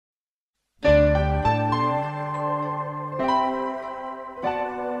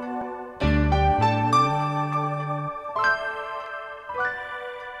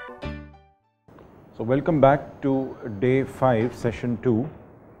Welcome back to day 5, session 2.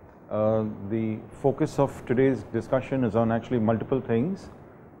 The focus of today's discussion is on actually multiple things.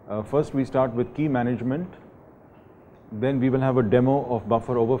 First we start with key management, then we will have a demo of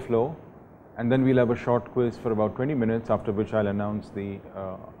buffer overflow, and then we'll have a short quiz for about 20 minutes, after which I'll announce the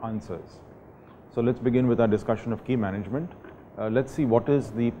answers. So let's begin with our discussion of key management. Let's see what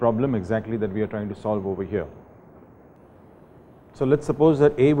is the problem exactly that we are trying to solve over here. So let's suppose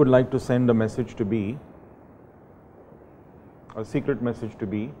that A would like to send a message to B, a secret message to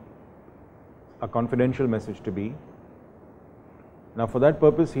B, a confidential message to B. Now for that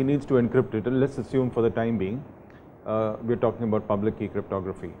purpose he needs to encrypt it, and let's assume for the time being we're talking about public key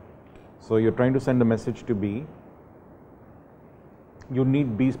cryptography. So you're trying to send a message to B, you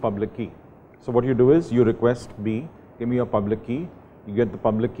need B's public key. So what you do is you request B, give me your public key, you get the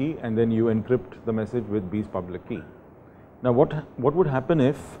public key, and then you encrypt the message with B's public key. Now what would happen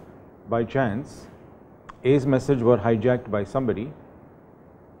if by chance A's message were hijacked by somebody,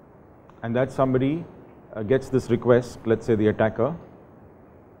 and that somebody gets this request, let's say the attacker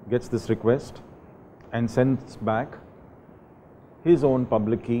gets this request and sends back his own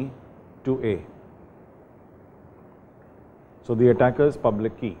public key to A. So the attacker's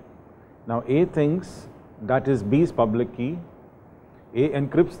public key. Now A thinks that is B's public key. A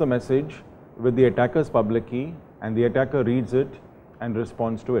encrypts the message with the attacker's public key, and the attacker reads it and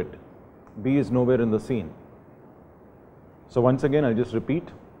responds to it. B is nowhere in the scene. So once again I'll just repeat.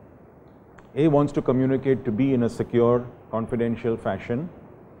 A wants to communicate to B in a secure, confidential fashion.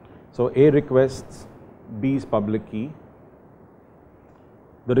 So A requests B's public key.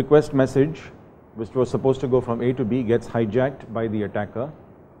 The request message, which was supposed to go from A to B, gets hijacked by the attacker.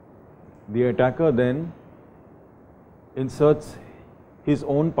 The attacker then inserts his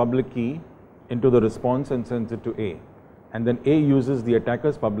own public key into the response and sends it to A, and then A uses the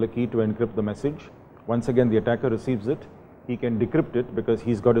attacker's public key to encrypt the message. Once again the attacker receives it, he can decrypt it because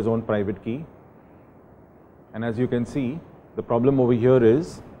he's got his own private key, and as you can see, the problem over here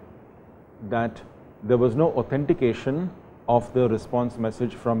is that there was no authentication of the response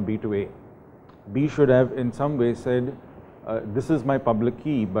message from B to A. B should have in some way said, this is my public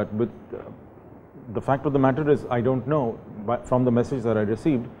key, but with the fact of the matter is I don't know from the message that I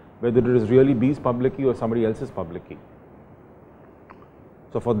received whether it is really B's public key or somebody else's public key.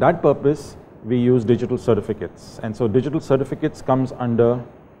 So for that purpose we use digital certificates, and so digital certificates comes under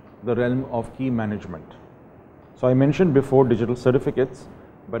the realm of key management. So I mentioned before digital certificates,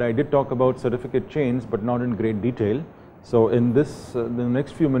 but I did talk about certificate chains, but not in great detail. So in this the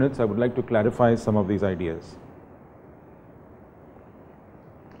next few minutes I would like to clarify some of these ideas.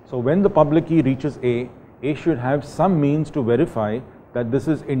 So when the public key reaches A, A should have some means to verify that this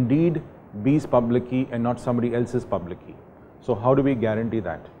is indeed B's public key and not somebody else's public key. So how do we guarantee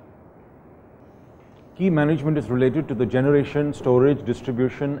that? Key management is related to the generation, storage,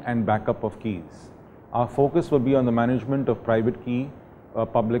 distribution and backup of keys. Our focus will be on the management of private key,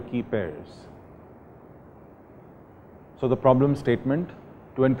 public key pairs. So the problem statement: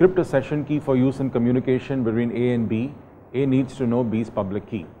 to encrypt a session key for use in communication between A and B, A needs to know B's public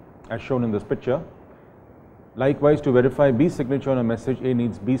key, as shown in this picture. Likewise, to verify B's signature on a message, A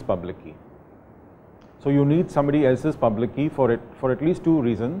needs B's public key. So you need somebody else's public key for at least two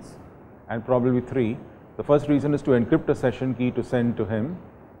reasons, and probably three. The first reason is to encrypt a session key to send to him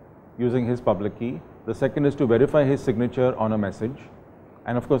using his public key. The second is to verify his signature on a message,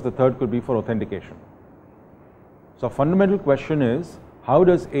 and of course the third could be for authentication. So a fundamental question is, how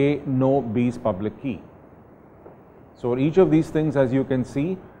does A know B's public key? So for each of these things, as you can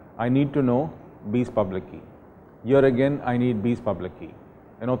see, I need to know B's public key. Here again I need B's public key.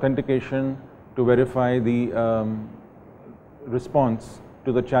 In authentication, to verify the response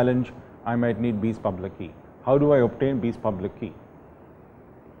to the challenge, I might need B's public key. How do I obtain B's public key?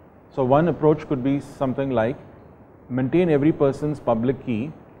 So one approach could be something like maintain every person's public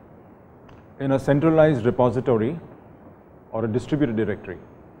key in a centralized repository or a distributed directory.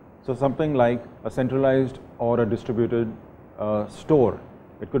 So something like a centralized or a distributed store.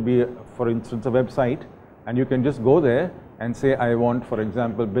 It could be, for instance, a website, and you can just go there and say, I want, for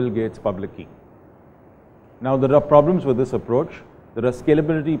example, Bill Gates' public key. Now there are problems with this approach. There are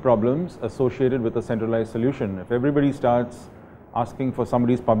scalability problems associated with a centralized solution. If everybody starts asking for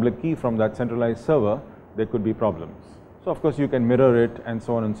somebody's public key from that centralized server, there could be problems. So of course you can mirror it and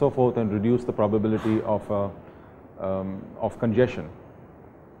so on and so forth and reduce the probability of congestion.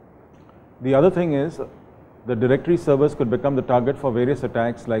 The other thing is, the directory servers could become the target for various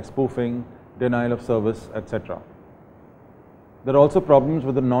attacks like spoofing, denial of service, etc. There are also problems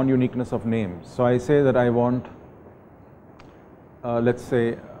with the non-uniqueness of names. So I say that I want, let's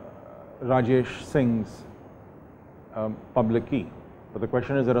say, Rajesh Singh's public key. But the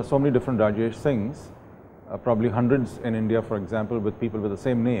question is, there are so many different Rajesh Singhs, probably hundreds in India, for example, with people with the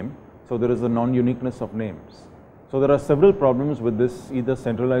same name. So there is a non-uniqueness of names. So there are several problems with this either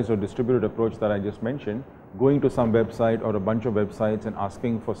centralized or distributed approach that I just mentioned, going to some website or a bunch of websites and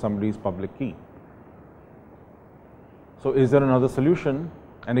asking for somebody's public key. So is there another solution?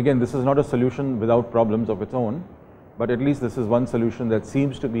 And again, this is not a solution without problems of its own, but at least this is one solution that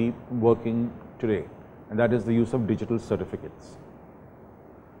seems to be working today, and that is the use of digital certificates.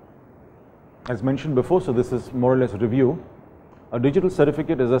 As mentioned before, so this is more or less a review. A digital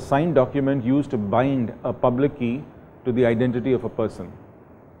certificate is a signed document used to bind a public key to the identity of a person.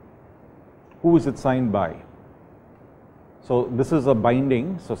 Who is it signed by? So this is a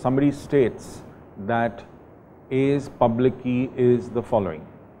binding. So somebody states that A's public key is the following,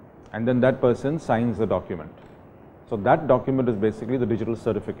 and then that person signs the document. So that document is basically the digital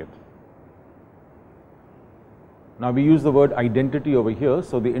certificate. Now we use the word identity over here.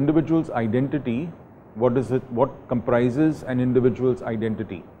 So the individual's identity, what is it? What comprises an individual's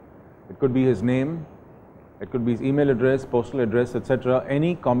identity? It could be his name, it could be his email address, postal address, etc.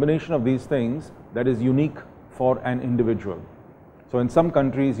 Any combination of these things that is unique for an individual. So in some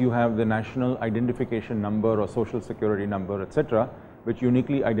countries you have the national identification number or social security number, etc., which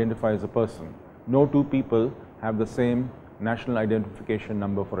uniquely identifies a person. No two people have the same national identification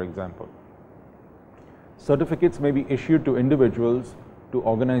number, for example. Certificates may be issued to individuals, to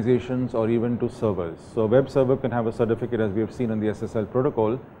organizations, or even to servers. So a web server can have a certificate, as we have seen in the SSL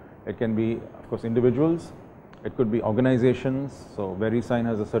protocol. It can be, of course, individuals. It could be organizations. So VeriSign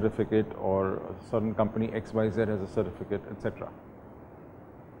has a certificate, or a certain company XYZ has a certificate, etc.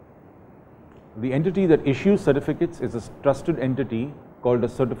 The entity that issues certificates is a trusted entity called a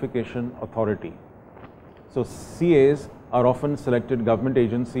certification authority. So CAs are often selected government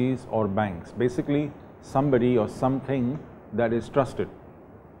agencies or banks, basically somebody or something that is trusted.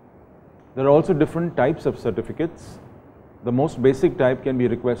 There are also different types of certificates. The most basic type can be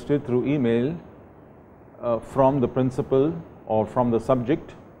requested through email from the principal or from the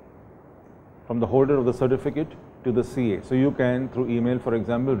subject, from the holder of the certificate to the CA. So you can, through email, for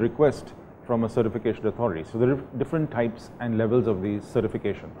example, request from a certification authority. So there are different types and levels of these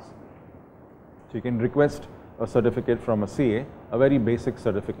certifications. So you can request a certificate from a CA, a very basic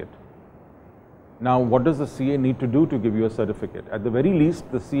certificate. Now, what does the CA need to do to give you a certificate? At the very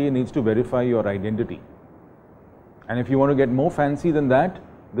least, the CA needs to verify your identity. And if you want to get more fancy than that,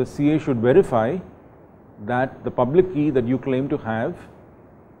 the CA should verify that the public key that you claim to have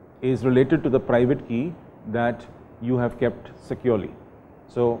is related to the private key that you have kept securely.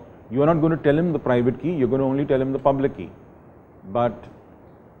 So you are not going to tell him the private key, you're going to only tell him the public key. But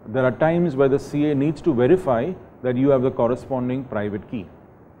there are times where the CA needs to verify that you have the corresponding private key.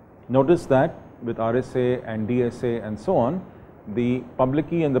 Notice that with RSA and DSA and so on, the public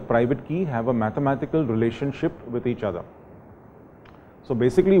key and the private key have a mathematical relationship with each other. So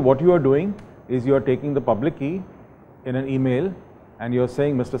basically what you are doing is you are taking the public key in an email and you are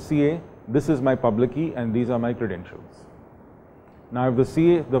saying, Mr. CA, this is my public key and these are my credentials. Now if the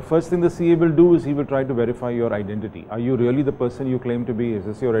CA, the first thing the CA will do is he will try to verify your identity. Are you really the person you claim to be? Is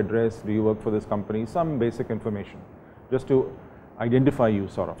this your address? Do you work for this company? Some basic information just to identify you,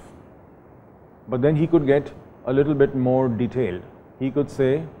 sort of. But then he could get a little bit more detailed. He could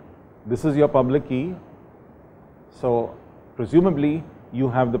say, this is your public key, so presumably you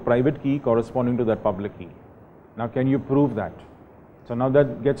have the private key corresponding to that public key. Now can you prove that? So now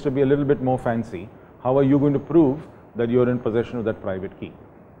that gets to be a little bit more fancy. How are you going to prove that you are in possession of that private key?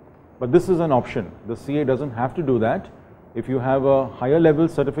 But this is an option. The CA doesn't have to do that. If you have a higher level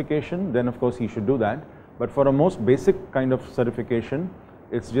certification, then of course he should do that. But for a most basic kind of certification,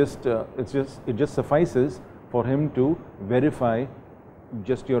 it just suffices for him to verify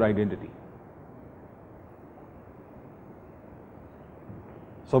just your identity.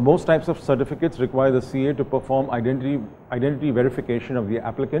 So most types of certificates require the CA to perform identity verification of the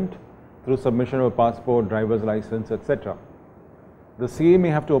applicant through submission of a passport, driver's license, etc. The CA may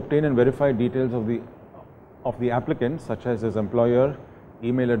have to obtain and verify details of the applicant, such as his employer,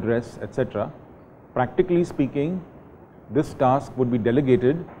 email address, etc. Practically speaking, this task would be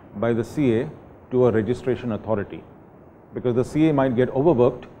delegated by the CA to a registration authority, because the CA might get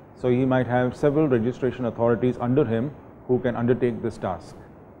overworked, so he might have several registration authorities under him who can undertake this task.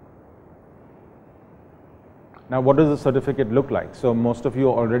 Now what does the certificate look like? So most of you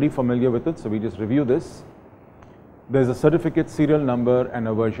are already familiar with it, so we just review this. There is a certificate serial number and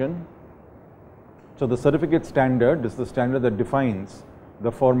a version. So the certificate standard is the standard that defines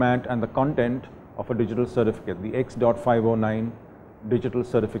the format and the content of a digital certificate, the X.509 Digital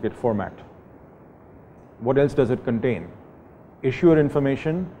Certificate Format. What else does it contain? Issuer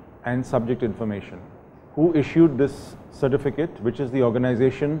information and subject information. Who issued this certificate, which is the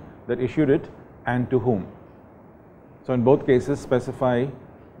organization that issued it, and to whom. So in both cases specify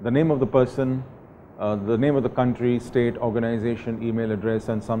the name of the person, the name of the country, state, organization, email address,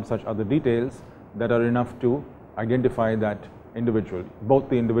 and some such other details that are enough to identify that individual, both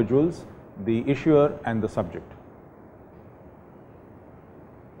the individuals, the issuer and the subject.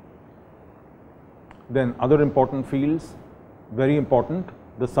 Then other important fields, very important,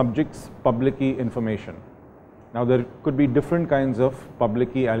 the subject's public key information. Now there could be different kinds of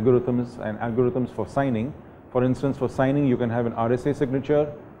public key algorithms and algorithms for signing. For instance, for signing you can have an RSA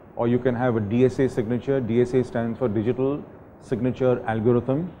signature or you can have a DSA signature. DSA stands for Digital Signature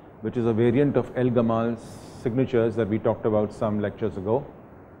Algorithm, which is a variant of El Gamal's signatures that we talked about some lectures ago.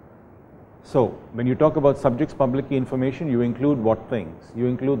 So when you talk about subject's public key information, you include what things? You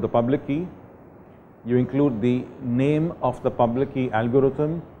include the public key, you include the name of the public key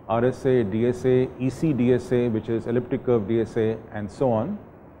algorithm, RSA, DSA, EC-DSA, which is elliptic curve DSA, and so on,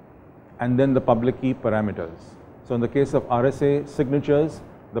 and then the public key parameters. So in the case of RSA signatures,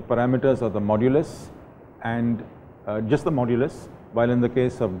 the parameters are the modulus and just the modulus, while in the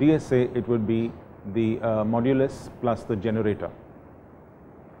case of DSA it would be the modulus plus the generator.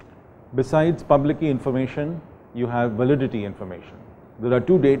 Besides public key information, you have validity information. There are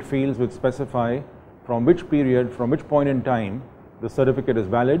two date fields which specify from which period, from which point in time the certificate is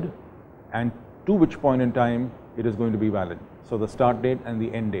valid and to which point in time it is going to be valid. So the start date and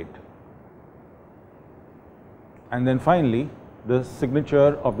the end date. And then finally, the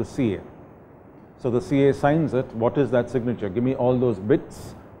signature of the CA. So the CA signs it. What is that signature? Give me all those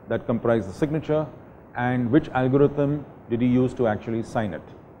bits that comprise the signature and which algorithm did he use to actually sign it.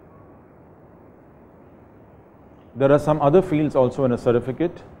 There are some other fields also in a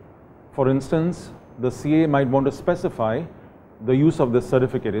certificate. For instance, the CA might want to specify the use of this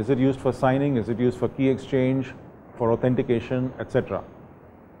certificate. Is it used for signing? Is it used for key exchange, for authentication, etc.?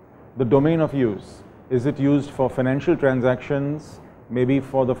 The domain of use. Is it used for financial transactions? Maybe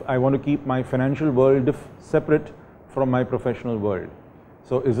for the, I want to keep my financial world separate from my professional world.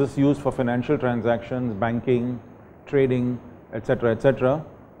 So is this used for financial transactions, banking, trading, etc., etc.,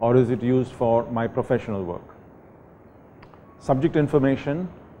 or is it used for my professional work? Subject information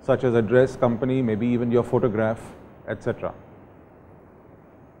such as address, company, maybe even your photograph, etc.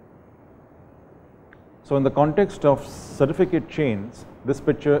 So in the context of certificate chains, this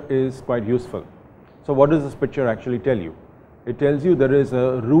picture is quite useful. So what does this picture actually tell you? It tells you there is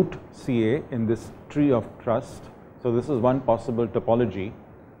a root CA in this tree of trust. So this is one possible topology.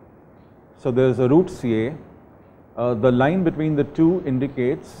 So there is a root CA. The line between the two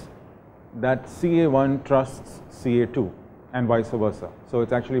indicates that CA1 trusts CA2 and vice versa. So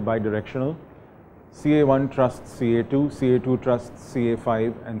it's actually bidirectional. CA1 trusts CA2, CA2 trusts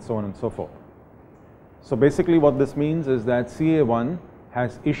CA5, and so on and so forth. So basically what this means is that CA1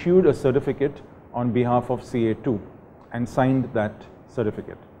 has issued a certificate on behalf of CA2 and signed that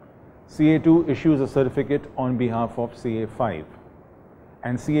certificate. CA2 issues a certificate on behalf of CA5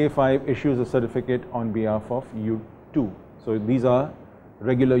 and CA5 issues a certificate on behalf of U2. So these are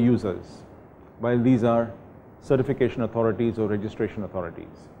regular users, while these are certification authorities or registration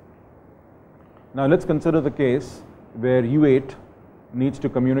authorities. Now let's consider the case where U8 needs to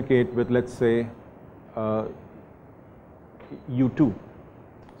communicate with, let's say, U2.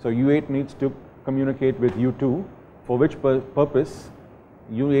 So U8 needs to communicate with U2, for which purpose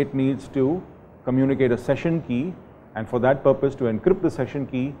U8 needs to communicate a session key, and for that purpose, to encrypt the session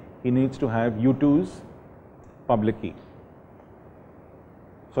key, he needs to have U2's public key.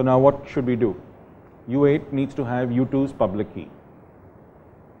 So now what should we do? U8 needs to have U2's public key.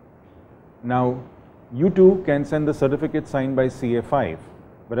 Now U2 can send the certificate signed by CA5,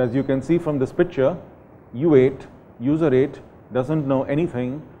 but as you can see from this picture, U8, user 8, doesn't know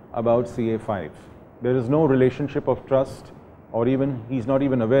anything about CA5. There is no relationship of trust, or even he's not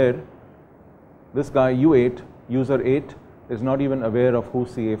even aware. This guy U8, user 8, is not even aware of who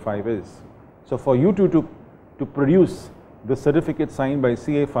CA5 is. So for U2 to produce the certificate signed by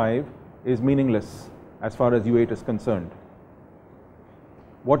CA5 is meaningless as far as U8 is concerned.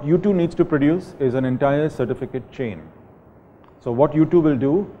 What U2 needs to produce is an entire certificate chain. So what U2 will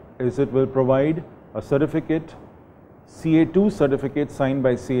do is it will provide a certificate, CA2 certificate signed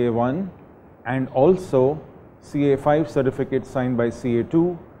by CA1, and also CA5 certificate signed by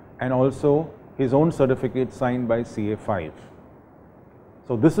CA2, and also his own certificate signed by CA5.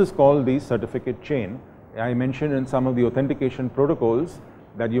 So this is called the certificate chain. I mentioned in some of the authentication protocols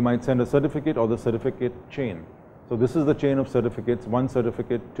that you might send a certificate or the certificate chain. So this is the chain of certificates, 1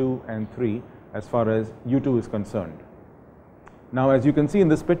 certificate, 2 and 3 as far as U2 is concerned. Now as you can see in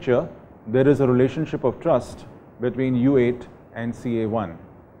this picture, there is a relationship of trust between U8 and CA1,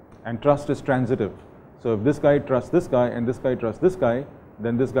 and trust is transitive. So if this guy trusts this guy and this guy trusts this guy,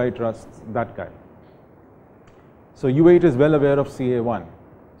 then this guy trusts that guy. So U8 is well aware of CA1.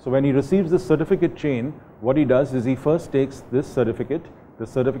 So when he receives this certificate chain, what he does is he first takes this certificate, the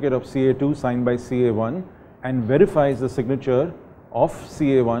certificate of CA2 signed by CA1, and verifies the signature of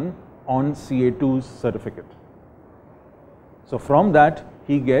CA1 on CA2's certificate. So from that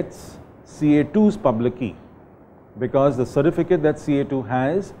he gets CA2's public key, because the certificate that CA2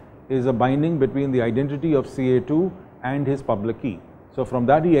 has is a binding between the identity of CA2 and his public key. So from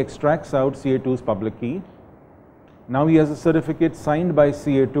that he extracts out CA2's public key. Now he has a certificate signed by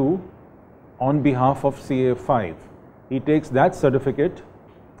CA2 on behalf of CA5. He takes that certificate,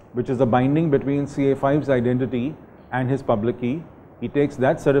 which is a binding between CA5's identity and his public key. He takes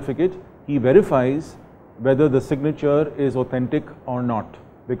that certificate, he verifies whether the signature is authentic or not,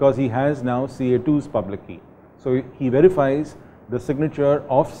 because he has now CA2's public key. So he verifies the signature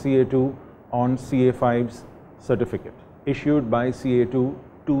of CA2 on CA5's certificate issued by CA2 to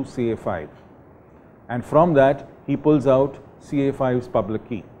CA5, and from that he pulls out CA5's public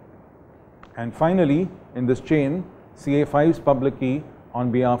key. And finally in this chain, CA5's public key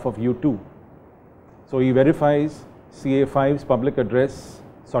on behalf of U2. So he verifies CA5's public address,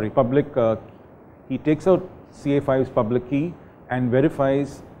 he takes out CA5's public key and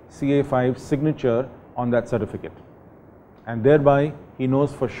verifies CA5's signature on that certificate, and thereby he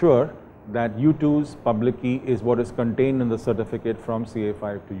knows for sure that U2's public key is what is contained in the certificate from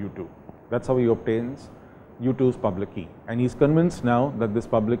CA5 to U2. That's how he obtains U2's public key, and he is convinced now that this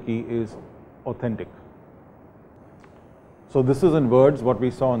public key is authentic. So this is in words what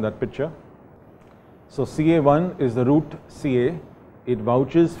we saw in that picture. So CA1 is the root CA. It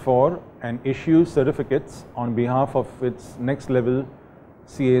vouches for and issues certificates on behalf of its next level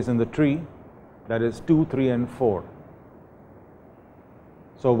CAs in the tree, that is 2, 3 and 4.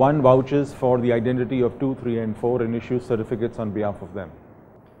 So 1 vouches for the identity of 2, 3 and 4 and issues certificates on behalf of them.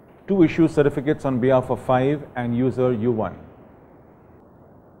 2 issues certificates on behalf of 5 and user U1.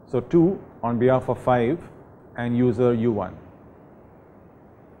 So 2 on behalf of 5 and user U1.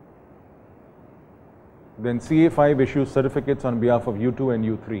 Then CA5 issues certificates on behalf of U2 and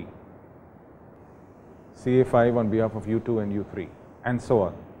U3. CA5 on behalf of U2 and U3, and so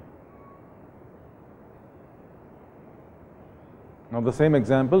on. Now the same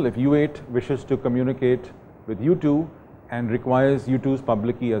example, if U8 wishes to communicate with U2 and requires U2's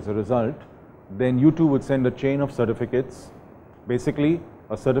public key as a result, then U2 would send a chain of certificates, basically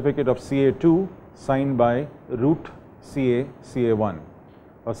a certificate of CA2 signed by root CA, CA1,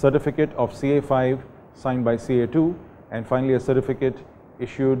 a certificate of CA5 signed by CA2, and finally a certificate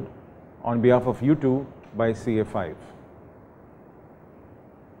issued on behalf of U2 by CA5.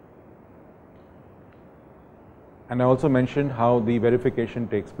 And I also mentioned how the verification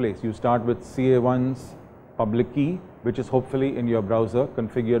takes place. You start with CA1's public key, which is hopefully in your browser,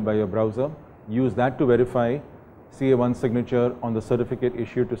 configured by your browser. Use that to verify CA1's signature on the certificate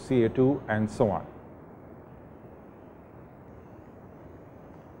issued to CA2, and so on.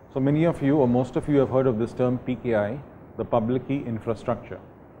 So many of you, or most of you, have heard of this term PKI, the public key infrastructure.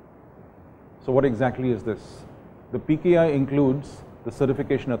 So what exactly is this? The PKI includes the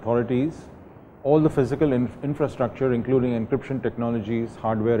certification authorities, all the physical infrastructure including encryption technologies,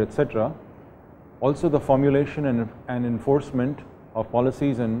 hardware, etc. Also the formulation and enforcement of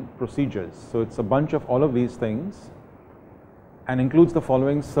policies and procedures. So it's a bunch of all of these things, and includes the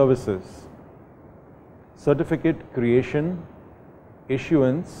following services: certificate creation,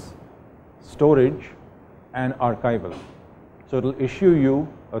 issuance, storage and archival. So it will issue you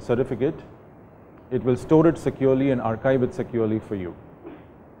a certificate, it will store it securely and archive it securely for you.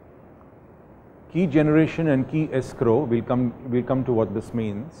 Key generation and key escrow, we'll come to what this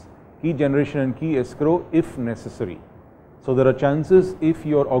means. Key generation and key escrow if necessary. So there are chances if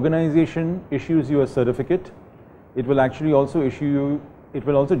your organization issues you a certificate, it will actually also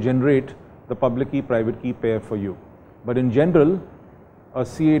generate the public key private key pair for you. But in general, a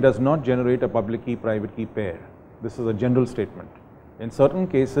CA does not generate a public key private key pair. This is a general statement. In certain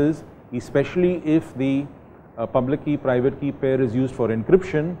cases, especially if the public key private key pair is used for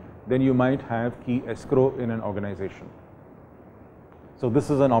encryption, then you might have key escrow in an organization. So this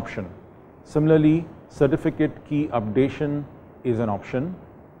is an option. Similarly, certificate key updation is an option.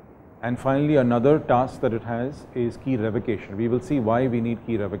 And finally, another task that it has is key revocation. We will see why we need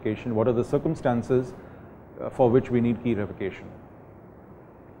key revocation, what are the circumstances for which we need key revocation.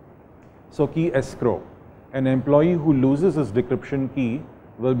 So key escrow. an employee who loses his decryption key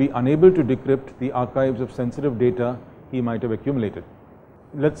will be unable to decrypt the archives of sensitive data he might have accumulated.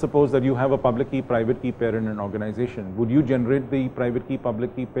 Let's suppose that you have a public key, private key pair in an organization. Would you generate the private key,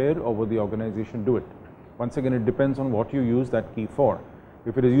 public key pair, or would the organization do it? Once again, it depends on what you use that key for.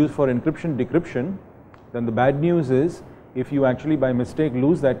 If it is used for encryption, decryption, then the bad news is if you actually by mistake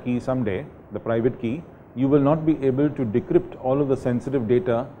lose that key someday, the private key, you will not be able to decrypt all of the sensitive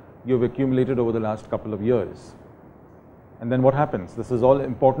data you have accumulated over the last couple of years. And then what happens? This is all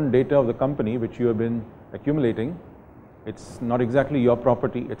important data of the company which you have been accumulating. It's not exactly your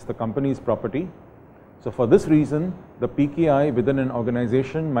property, it's the company's property. So for this reason, the PKI within an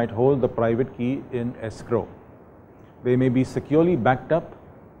organization might hold the private key in escrow. They may be securely backed up.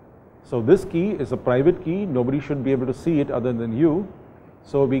 So this key is a private key, nobody should be able to see it other than you.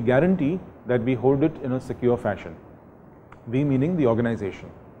 So we guarantee that we hold it in a secure fashion. We meaning the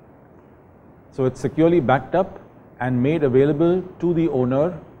organization. So it's securely backed up and made available to the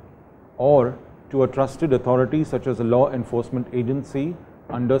owner or to a trusted authority such as a law enforcement agency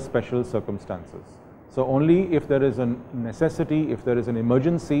under special circumstances. So only if there is a necessity, if there is an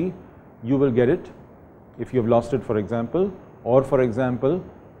emergency, you will get it. If you have lost it, for example, or for example,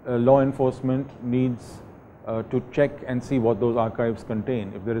 law enforcement needs to check and see what those archives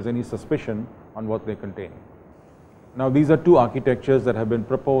contain, if there is any suspicion on what they contain. Now these are two architectures that have been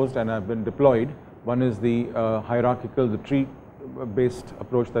proposed and have been deployed. One is the hierarchical, the tree-based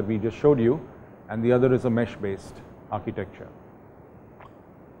approach that we just showed you, and the other is a mesh-based architecture.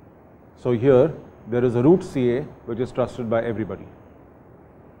 So here there is a root CA which is trusted by everybody.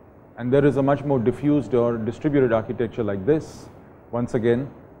 And there is a much more diffused or distributed architecture like this. Once again,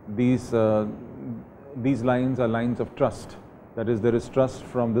 these lines are lines of trust. That is, there is trust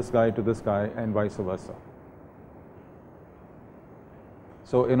from this guy to this guy and vice versa.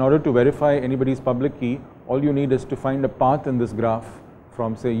 So in order to verify anybody's public key, all you need is to find a path in this graph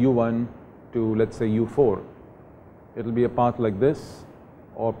from say U1 to let's say U4. It will be a path like this,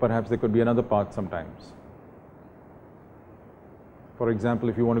 or perhaps there could be another path sometimes. For example,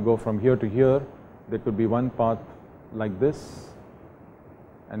 if you want to go from here to here, there could be one path like this,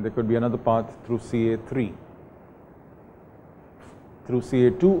 and there could be another path through CA3, through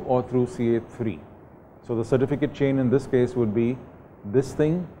CA2 or through CA3. So the certificate chain in this case would be this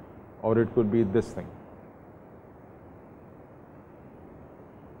thing, or it could be this thing.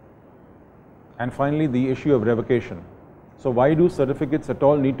 And finally, the issue of revocation. So why do certificates at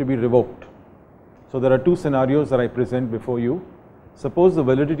all need to be revoked? So there are two scenarios that I present before you. Suppose the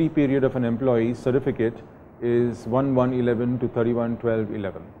validity period of an employee's certificate is 1/1/11 to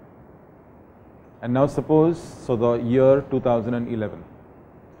 31/12/11. And now suppose, so the year 2011.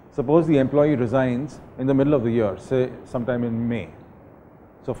 Suppose the employee resigns in the middle of the year, say sometime in May.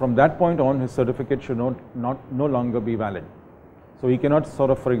 So from that point on, his certificate should no longer be valid. So he cannot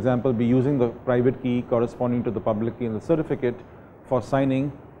sort of, for example, be using the private key corresponding to the public key in the certificate for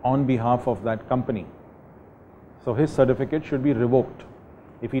signing on behalf of that company. So his certificate should be revoked.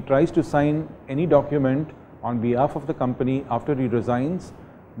 If he tries to sign any document on behalf of the company after he resigns,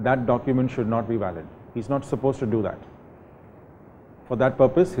 that document should not be valid. He's not supposed to do that. For that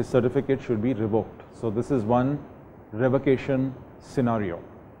purpose, his certificate should be revoked. So this is one revocation scenario.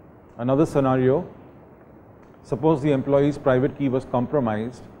 Another scenario, suppose the employee's private key was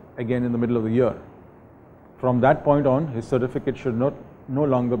compromised again in the middle of the year. From that point on, his certificate should no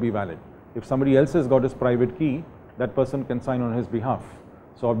longer be valid. If somebody else has got his private key, that person can sign on his behalf.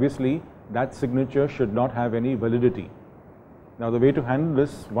 So obviously, that signature should not have any validity. Now the way to handle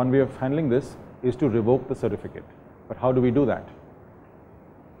this, one way of handling this is to revoke the certificate. But how do we do that?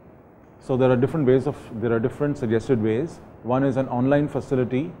 So there are different suggested ways. One is an online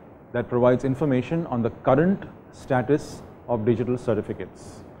facility that provides information on the current status of digital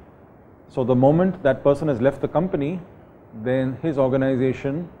certificates. So the moment that person has left the company, then his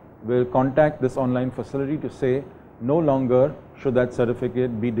organization will contact this online facility to say no longer should that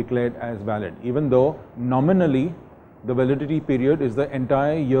certificate be declared as valid, even though nominally the validity period is the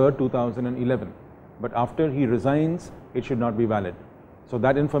entire year 2011. But after he resigns, it should not be valid. So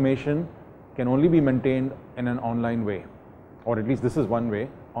that information can only be maintained in an online way, or at least this is one way,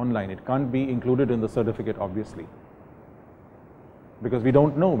 online. It can't be included in the certificate, obviously, because we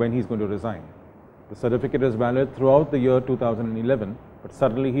don't know when he's going to resign. The certificate is valid throughout the year 2011, but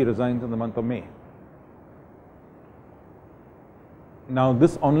suddenly he resigns in the month of May. Now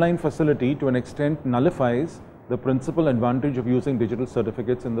this online facility to an extent nullifies the principal advantage of using digital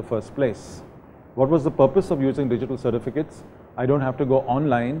certificates in the first place. What was the purpose of using digital certificates? I don't have to go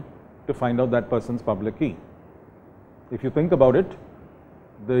online to find out that person's public key. If you think about it,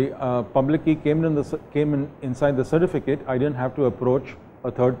 the public key came inside the certificate, I didn't have to approach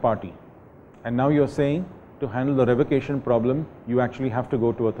a third party. And now you're saying to handle the revocation problem, you actually have to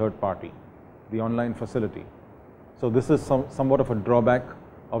go to a third party, the online facility. So this is somewhat of a drawback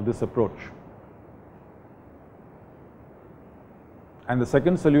of this approach. And the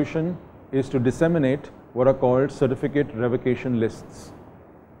second solution is to disseminate what are called certificate revocation lists.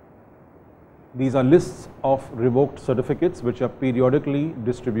 These are lists of revoked certificates which are periodically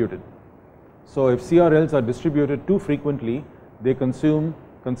distributed. So if CRLs are distributed too frequently, they consume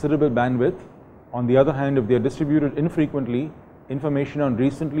considerable bandwidth. On the other hand, if they are distributed infrequently, information on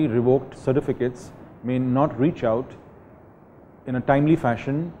recently revoked certificates may not reach out in a timely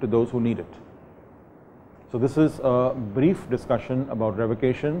fashion to those who need it. So this is a brief discussion about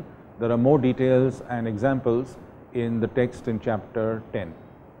revocation. There are more details and examples in the text in chapter 10.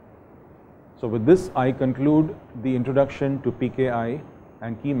 So with this, I conclude the introduction to PKI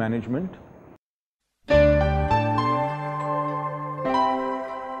and key management.